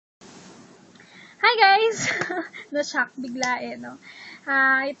Hi guys! Na-shock bigla no?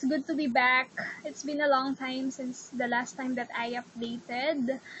 It's good to be back. It's been a long time since the last time that I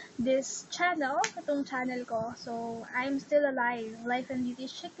updated this channel, itong channel ko. So, I'm still alive. Life and Beauty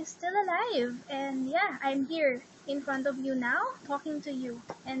Chic is still alive. And yeah, I'm here in front of you now, talking to you.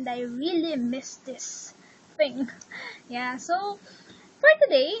 And I really miss this thing. Yeah, so for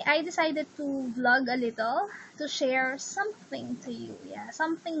today, I decided to vlog a little to share something to you. Yeah,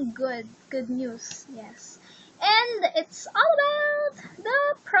 something good. Good news. Yes. And it's all about the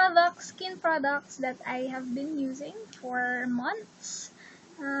products, skin products that I have been using for months.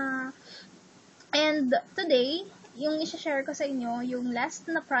 Uh, and today, yung i-share ko sa inyo, yung last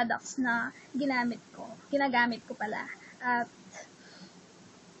na products na ginagamit ko pala. At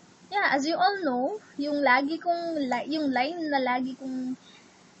yeah, as you all know, yung line na lagi kong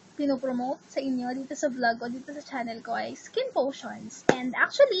pinopromote sa inyo dito sa vlog o dito sa channel ko ay Skin Potions. And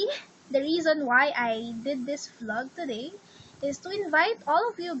actually, the reason why I did this vlog today is to invite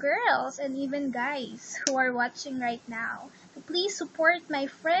all of you girls and even guys who are watching right now to please support my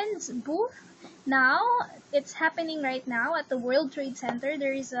friend's booth. Now, it's happening right now at the World Trade Center.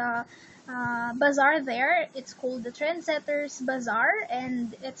 There is a bazaar there. It's called the Trendsetters Bazaar,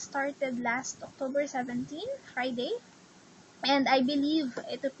 and it started last October 17, Friday. And I believe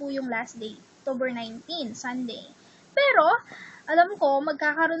ito po yung last day, October 19, Sunday. Pero, alam ko,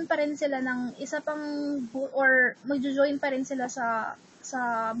 magkakaroon pa rin sila ng isa pang, or magjo-join pa rin sila sa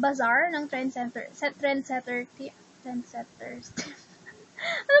bazaar ng Trendsetters.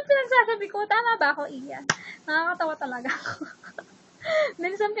 Ano pinagsasabi ko? Tama ba ako, Ian? Nakakatawa talaga ako.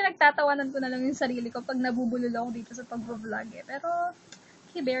 Minsan pinagtatawanan ko na lang yung sarili ko pag nabubulol ako dito sa pag-vlog eh. Pero,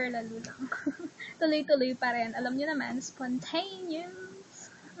 hiber lalo lang. Tuloy-tuloy pa rin. Alam nyo naman, spontaneous.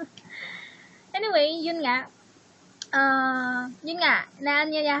 Anyway, yun nga,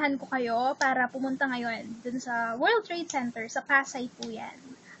 naanyayahan ko kayo para pumunta ngayon dun sa World Trade Center, sa Pasay po yan.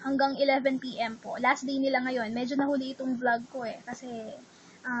 Hanggang 11 PM po. Last day nila ngayon. Medyo nahuli itong vlog ko eh. Kasi,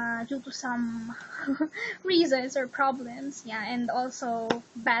 due to some reasons or problems. Yeah, and also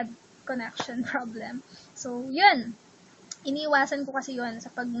bad connection problem. So, yun. Iniiwasan ko kasi yun sa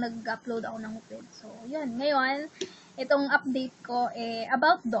pag nag-upload ako ng upload. So, yun. Ngayon, itong update ko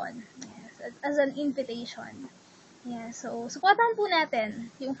about doon. Yes, as an invitation. Yeah, so, supportahan po natin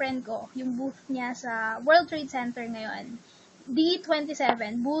yung friend ko, yung booth niya sa World Trade Center ngayon.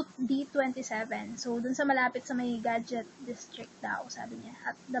 D27, booth D27. So, dun sa malapit sa may gadget district daw, sabi niya,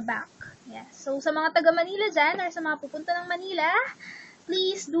 at the back. Yeah. So, sa mga taga Manila dyan, or sa mga pupunta ng Manila,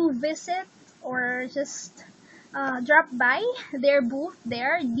 please do visit or just drop by their booth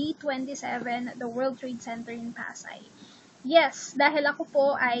there, D27, the World Trade Center in Pasay. Yes, dahil ako po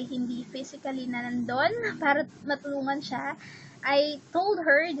ay hindi physically na nandun para matulungan siya, I told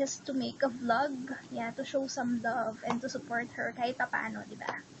her just to make a vlog, yeah, to show some love and to support her kahit paano, di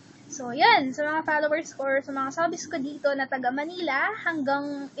ba? So, yan, sa mga followers ko or sa mga subbies ko dito na taga Manila,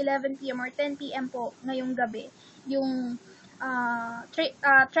 hanggang 11 PM or 10 PM po ngayong gabi, yung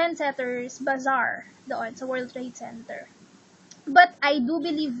Trendsetters Bazaar doon sa World Trade Center. But I do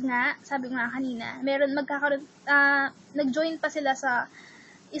believe nga, sabi nga kanina, magkakaroon, nag-join pa sila sa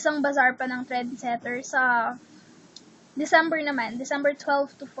isang bazaar pa ng Trendsetters sa December naman, December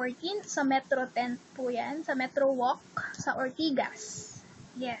 12 to 14, sa Metro 10 po yan, sa Metro Walk, sa Ortigas.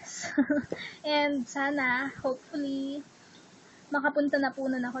 Yes. And sana, hopefully, makapunta na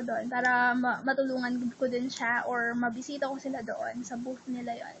po nun ako doon para matulungan ko din siya or mabisita ko sila doon sa booth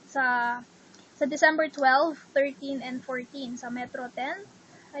nila yon sa December 12, 13, and 14 sa Metro 10.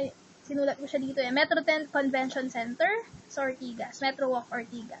 Ay, sinulat ko siya dito eh. Metro 10 Convention Center sa Ortigas. Metro Walk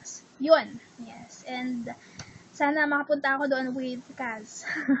Ortigas. Yun. Yes. And sana makapunta ako doon with Kaz.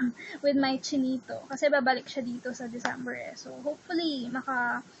 With my chinito. Kasi babalik siya dito sa December eh. So, hopefully,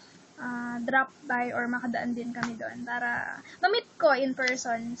 drop by or makadaan din kami doon para ma-meet ko in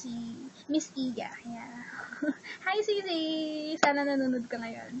person si Miss Iga. Yeah. Hi, Sisi! Sana nanonood ka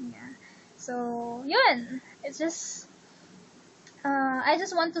ngayon. Yeah. So, yun. It's just, I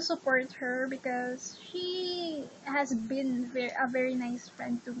just want to support her because she has been a very nice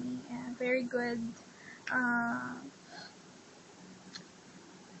friend to me and very good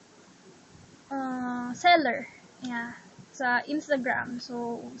seller. Yeah. Sa Instagram.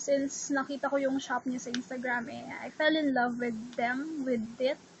 So, since nakita ko yung shop niya sa Instagram I fell in love with them, with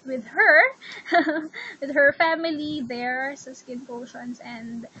her, with her family there sa Skin Potions,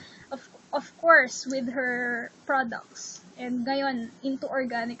 and of course, with her products. And ngayon, into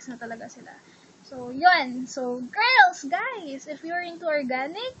organics na talaga sila. So, yun. So, girls, guys, if you're into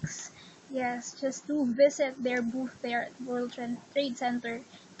organics, yes, just to visit their booth there at World Trade Center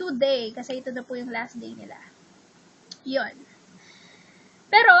today, kasi ito na po yung last day nila. Yun.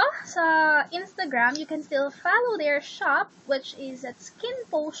 Pero, sa Instagram, you can still follow their shop, which is at Skin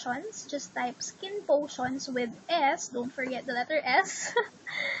Potions. Just type Skin Potions with S. Don't forget the letter S.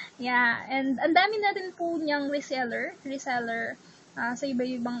 Yeah, and ang dami na din po niyang reseller sa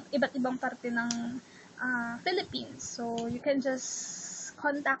iba't ibang parte ng Philippines. So, you can just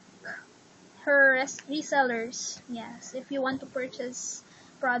contact her resellers, yes, if you want to purchase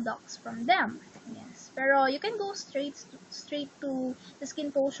products from them. Yes. Pero you can go straight to the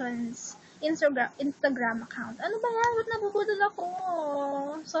Skin Potions Instagram account. Ano ba yan? Ba't nabubulol ako?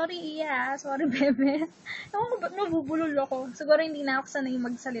 Sorry, Iya. Sorry, Bebe. Ewan ko ba't nabubulol ako. Siguro hindi na ako sanay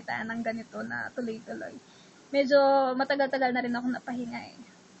magsalita ng ganito na tuloy-tuloy. Medyo matagal-tagal na rin ako napahinga eh.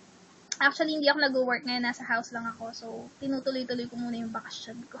 Actually, hindi ako nag-work ngayon. Nasa house lang ako. So, tinutuloy-tuloy ko muna yung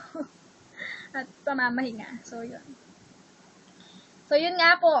bakasyon ko. At pamamahinga. So, yun. So, yun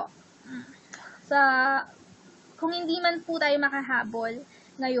nga po. Kung hindi man po tayo makahabol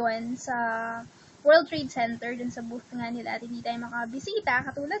ngayon sa World Trade Center, dun sa booth nga nila, at hindi tayo makabisita,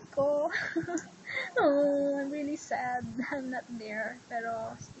 katulad ko. Oh, I'm really sad. I'm not there.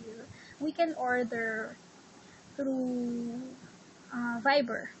 Pero still, we can order through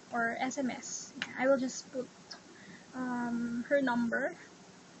Viber or SMS. I will just put her number,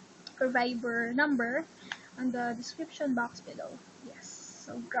 her Viber number, on the description box below. Yes.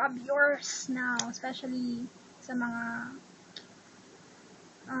 So, grab yours now, especially sa mga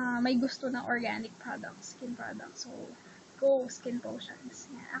may gusto ng organic products, skin products. So, go Skin Potions.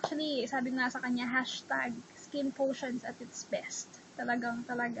 Yeah. Actually, sabi nga sa kanya, hashtag Skin Potions at its best. Talagang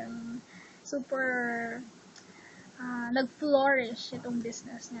super nag-flourish itong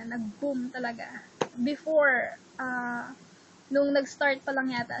business niya. Nag-boom talaga. Before, nung nag-start pa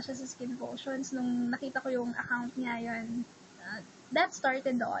lang yata siya sa Skin Potions, nung nakita ko yung account niya yun, that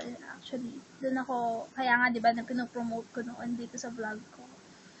started all, actually. Doon ako, kaya nga, diba, na pinopromote ko noon dito sa vlog ko.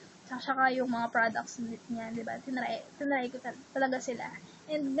 Saka yung mga products niya, diba, tinry ko talaga sila.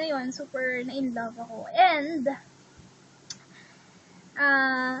 And ngayon, super na-in-love ako. And,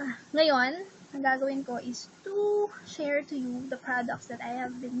 ngayon, ang gagawin ko is to share to you the products that I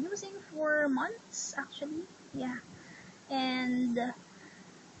have been using for months, actually. Yeah. And,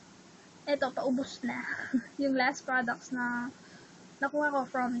 eto, paubos na. Yung last products na nakuha ko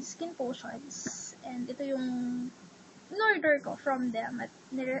from Skin Potions. And ito yung in-order ko from them. At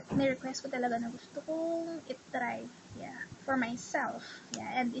ni-request ko talaga na gusto kong itry. Yeah. For myself.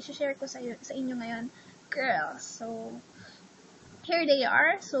 Yeah. And isi-share ko sa inyo ngayon, girls. So, here they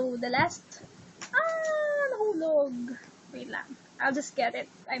are. So, the last... nahulog. Wait lang. I'll just get it.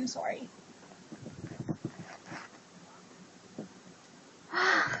 I'm sorry.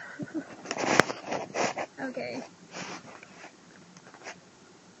 Okay.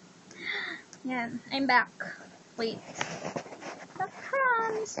 Yan. I'm back. Wait. The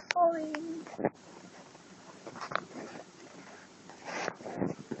fan is falling.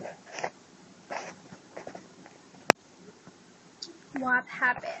 What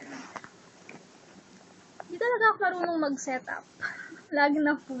happened? Hindi talaga ako marunong mag-setup. Lagi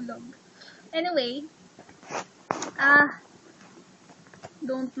na hulog. Anyway.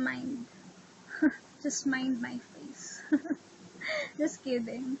 Don't mind. Just mind my face. Just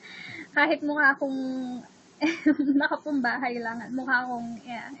kidding. Kahit mukha akong nakapumbahay lang at mukha akong,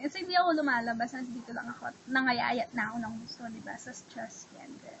 yeah. Kasi hindi ako lumalabas, dito lang ako at nangayayat na ako ng gusto, diba? Sa stress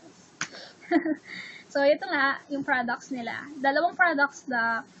yan, girls. So, ito nga, yung products nila. Dalawang products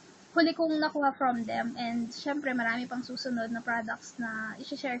na huli kong nakuha from them, and syempre marami pang susunod na products na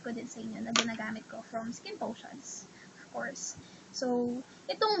isi-share ko din sa inyo na ginagamit ko from Skin Potions, of course. So,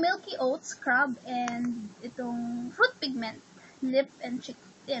 itong Milky Oats Scrub and itong Fruit Pigment Lip and Cheek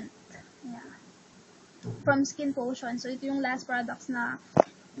Tint. Yeah. From Skin Potions. So, ito yung last products na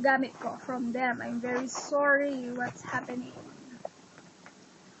gamit ko from them. I'm very sorry what's happening.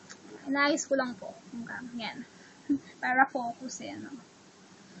 Inayos ko lang po. Yan. Para focus eh, no?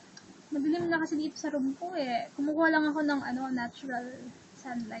 Madilim na kasi dito sa room ko eh. Kumukuha lang ako ng natural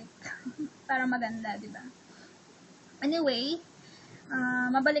sunlight. Para maganda, di ba? Anyway,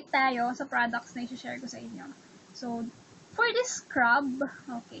 mabalik tayo sa products na i-share ko sa inyo. So, for this scrub,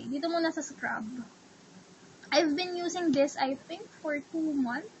 okay, dito muna sa scrub. I've been using this, I think, for 2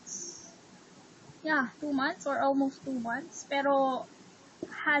 months. Yeah, 2 months or almost 2 months. Pero,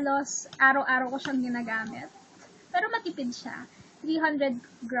 halos araw-araw ko siyang ginagamit. Pero matipid siya. 300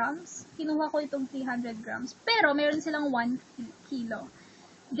 grams. Kinuha ko itong 300 grams. Pero, meron silang 1 kilo.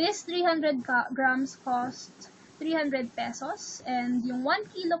 This 300 grams cost 300 pesos. And yung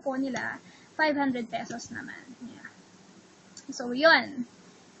 1 kilo po nila, 500 pesos naman. Yeah. So, yun.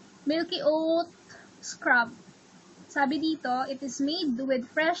 Milky Oat Scrub. Sabi dito, it is made with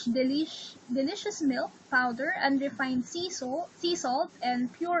fresh, delicious milk powder, unrefined sea salt,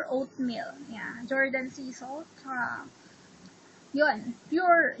 and pure oatmeal. Yeah, Jordan sea salt. Yun,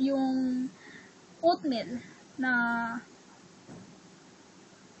 pure yung oatmeal na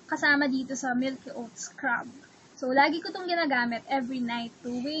kasama dito sa Milky Oat Scrub. So, lagi ko itong ginagamit every night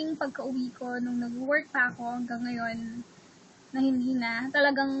tuwing pagka-uwi ko nung nag-work pa ako hanggang ngayon na hindi na.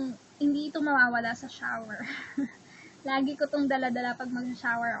 Talagang hindi ito mawawala sa shower. Lagi ko itong dala-dala pag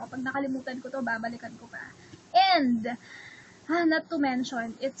mag-shower ako. Pag nakalimutan ko to, babalikan ko pa. And, not to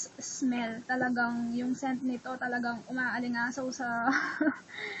mention, its smell. Talagang, yung scent nito talagang umaalingasaw sa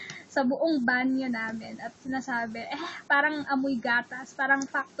sa buong banyo namin. At sinasabi, parang amoy gatas. Parang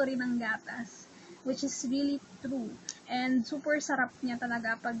factory ng gatas. Which is really true. And super sarap niya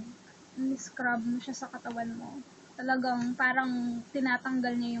talaga pag ni-scrub mo siya sa katawan mo. Talagang parang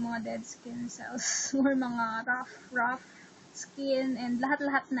tinatanggal niya yung mga dead skin cells or mga rough skin and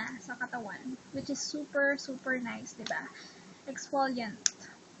lahat-lahat na sa katawan, which is super nice, diba? Exfoliant.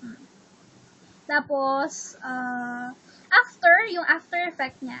 Tapos yung after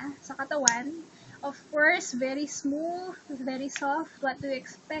effect niya sa katawan, of course, very smooth, very soft. What do you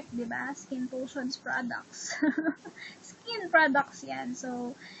expect, diba? Skin Potions products. Skin products yan.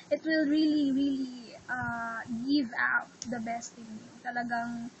 So, it will really give out the best in you.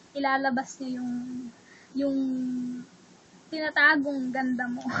 Talagang ilalabas niya yung tinatagong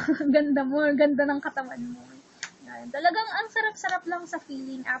ganda mo. Ganda ng katawan mo. Yan. Talagang ang sarap-sarap lang sa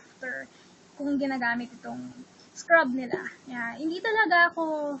feeling after kung ginagamit itong scrub nila. Yeah. Hindi talaga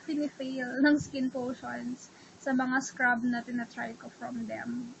ako fini-fail ng Skin Potions sa mga scrub na tinatry ko from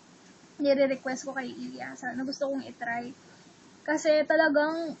them. Nire-request ko kay Iya. Sana gusto kong itry. Kasi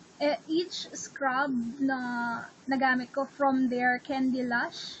talagang each scrub na nagamit ko from their Candy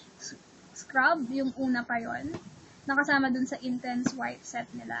Lush scrub, yung una pa yon, nakasama dun sa Intense White set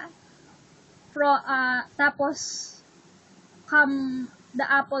nila. Tapos, the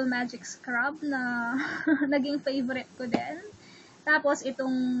Apple Magic Scrub na naging favorite ko din. Tapos,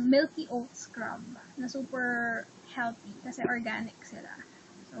 itong Milky Oat Scrub na super healthy kasi organic sila.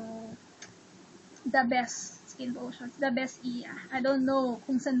 So, the best Skin Potions, the best Iya. I don't know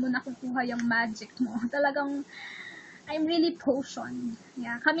kung saan mo nakukuha yung magic mo. Talagang, I'm really potioned.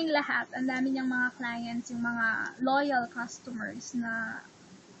 Yeah, kaming lahat, ang dami niyang mga clients, yung mga loyal customers na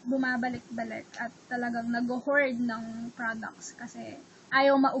bumabalik-balik at talagang nag-hoard ng products kasi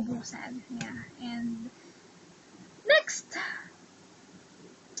ayaw maubusan. Yeah. And next!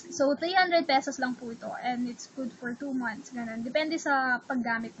 So, 300 pesos lang po ito and it's good for 2 months. Ganun. Depende sa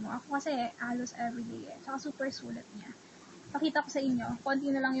paggamit mo. Ako kasi halos everyday eh. Tsaka super sulit niya. Pakita ko sa inyo,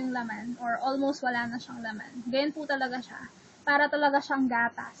 konti na lang yung laman or almost wala na siyang laman. Ganyan po talaga siya. Para talaga siyang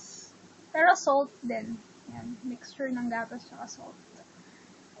gatas. Pero salt din. Yan. Mixture ng gatas tsaka salt.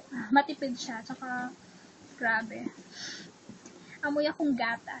 Matipid siya. Tsaka grabe. Amoy akong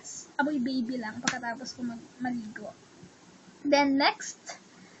gatas. Amoy baby lang pagkatapos ko maligo. Then next,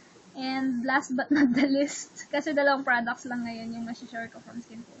 and last but not the least, kasi dalawang products lang ngayon yung masishare ko from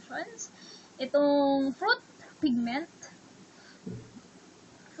Skin Potions. Itong fruit pigment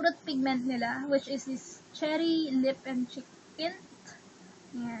nila, which is this cherry lip and cheek tint.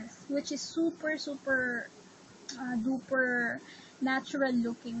 Yes, which is super duper natural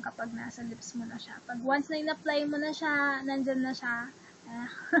looking kapag nasa lips mo na siya. Pag once na in-apply mo na siya, nandyan na siya,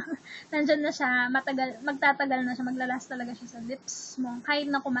 magtatagal na siya, maglalast talaga siya sa lips mo. Kahit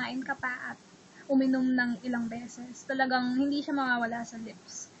na kumain ka pa at uminom ng ilang beses, talagang hindi siya mawawala sa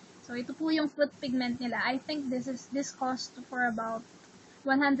lips. So, ito po yung fruit pigment nila. I think this cost for about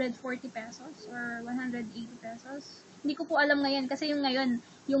 140 pesos or 180 pesos. Hindi ko po alam ngayon kasi yung ngayon,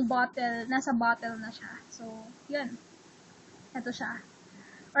 yung bottle, nasa bottle na siya. So, yun. Ito siya.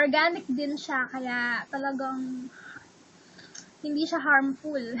 Organic din siya, kaya talagang hindi siya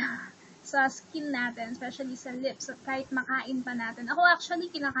harmful sa skin natin, especially sa lips, at kahit makain pa natin. Ako actually,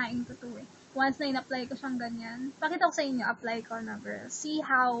 kinakain ko to eh. Once na in-apply ko siyang ganyan, pakita ko sa inyo, apply ko na girl. See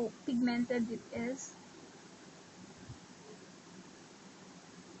how pigmented it is.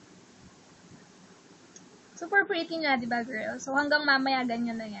 Super pretty nga, diba girl? So, hanggang mamaya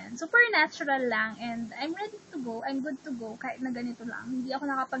ganyan na yan. Super natural lang and I'm ready to go. I'm good to go kahit na ganito lang. Hindi ako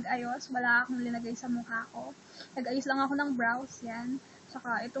nakapag-ayos. Wala akong linagay sa mukha ko. Nag-ayos lang ako ng brows, yan.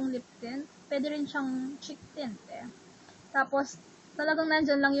 Saka itong lip tint. Pwede rin siyang cheek tint eh. Tapos, talagang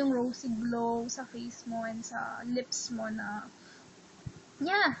nandyan lang yung rosy glow sa face mo and sa lips mo na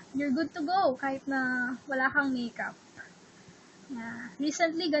yeah, you're good to go kahit na wala kang makeup. Yeah.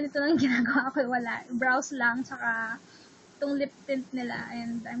 Recently, ganito lang ginagawa ko. Wala. Brows lang, saka itong lip tint nila,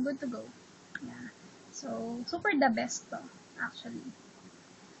 and I'm good to go. Yeah. So, super the best to, actually.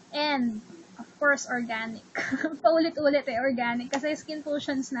 And, of course, organic. Paulit-ulit organic. Kasi Skin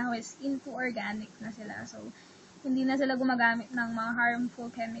Potions now is into organic na sila. So, hindi na sila gumagamit ng mga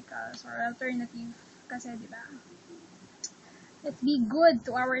harmful chemicals or alternative. Kasi, di ba? Let's be good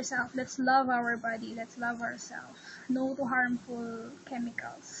to ourselves. Let's love our body. Let's love ourselves. No to harmful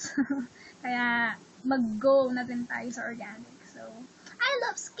chemicals. Kaya, mag-go na din tayo sa organic. So, I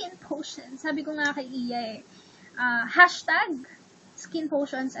love Skin Potions. Sabi ko nga kay Iya hashtag Skin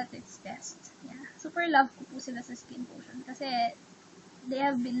Potions at its best. Yeah. Super love ko po sila sa Skin Potion. Kasi, they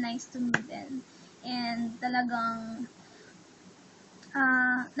have been nice to me din. And, talagang,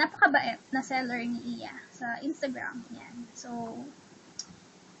 napakabait na seller ni Iya sa Instagram. Yan. So,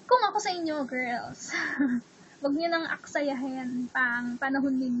 kung ako sa inyo, girls, wag nyo nang aksayahin pang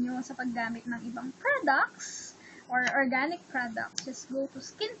panahon ninyo sa paggamit ng ibang products or organic products. Just go to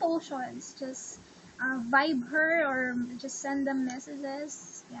Skin Potions. Just vibe her or just send them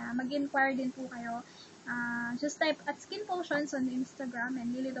messages. Yeah, mag-inquire din po kayo. Just type at Skin Potions on Instagram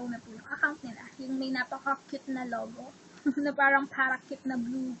and lilitaw na po yung account nila. Yung may napaka-cute na logo. Na parang parakeet na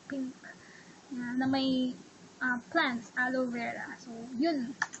blue, pink, na may plants, aloe vera. So,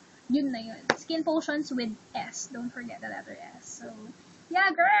 yun na yun. Skin Potions with S. Don't forget the letter S. So,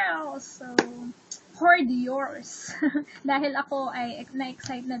 yeah, girls! So, hoard yours. Dahil ako ay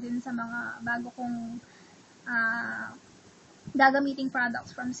na-excite na din sa mga bago kong gagamiting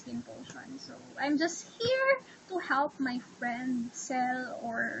products from Skin Potion. So, I'm just here to help my friend sell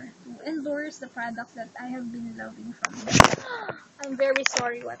or to endorse the products that I have been loving from them. I'm very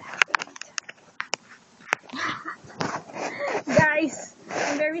sorry what happened. Guys,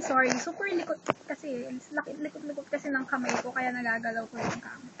 I'm very sorry. Super likot kasi. Likot kasi ng kamay ko kaya nagagalaw ko yung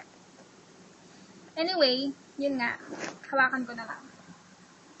cam. Anyway, yun nga. Hawakan ko na lang.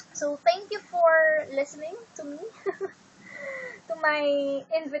 So, thank you for listening to me. To my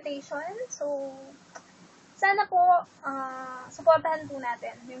invitation. So, sana po, supportahan po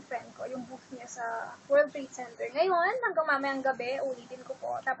natin yung friend ko, yung booth niya sa World Trade Center. Ngayon, hanggang mamayang gabi, ulitin ko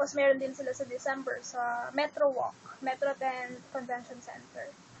po. Tapos, meron din sila sa December sa Metro Walk, Metro 10 Convention Center.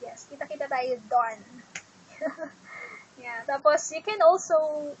 Yes, kita-kita tayo doon. Yeah. Tapos, you can also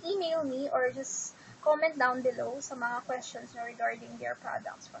email me or just comment down below sa mga questions nyo regarding their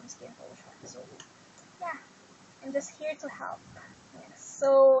products from Skin Potion. So, yeah. I'm just here to help. Yes.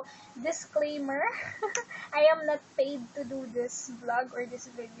 So, disclaimer, I am not paid to do this vlog or this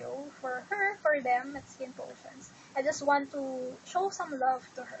video for her, for them at Skin Potions. I just want to show some love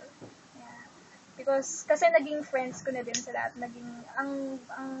to her. Yeah. Because, kasi naging friends ko na din sila at naging,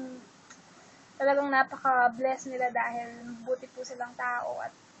 talagang napaka-bless nila dahil buti po silang tao at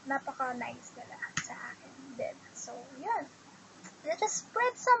napaka-nice nila sa akin din. So, yun. Let's just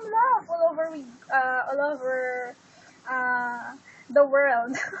spread some love all over the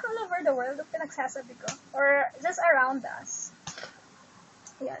world. All over the world, pinagsasabi ko. Or just around us.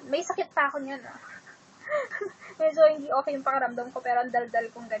 Yan. May sakit pa ako niyan, Medyo hindi okay yung pakiramdam ko, pero ang dal-dal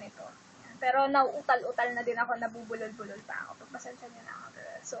kong ganito. Yan. Pero nauutal-utal na din ako, nabubulol-bulol pa ako. Pagpasensya niyo na ako,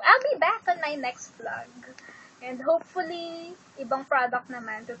 girl. So, I'll be back on my next vlog. And hopefully, ibang product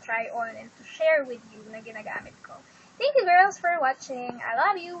naman to try on and to share with you na ginagamit ko. Thank you, girls, for watching. I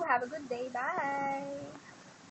love you. Have a good day. Bye!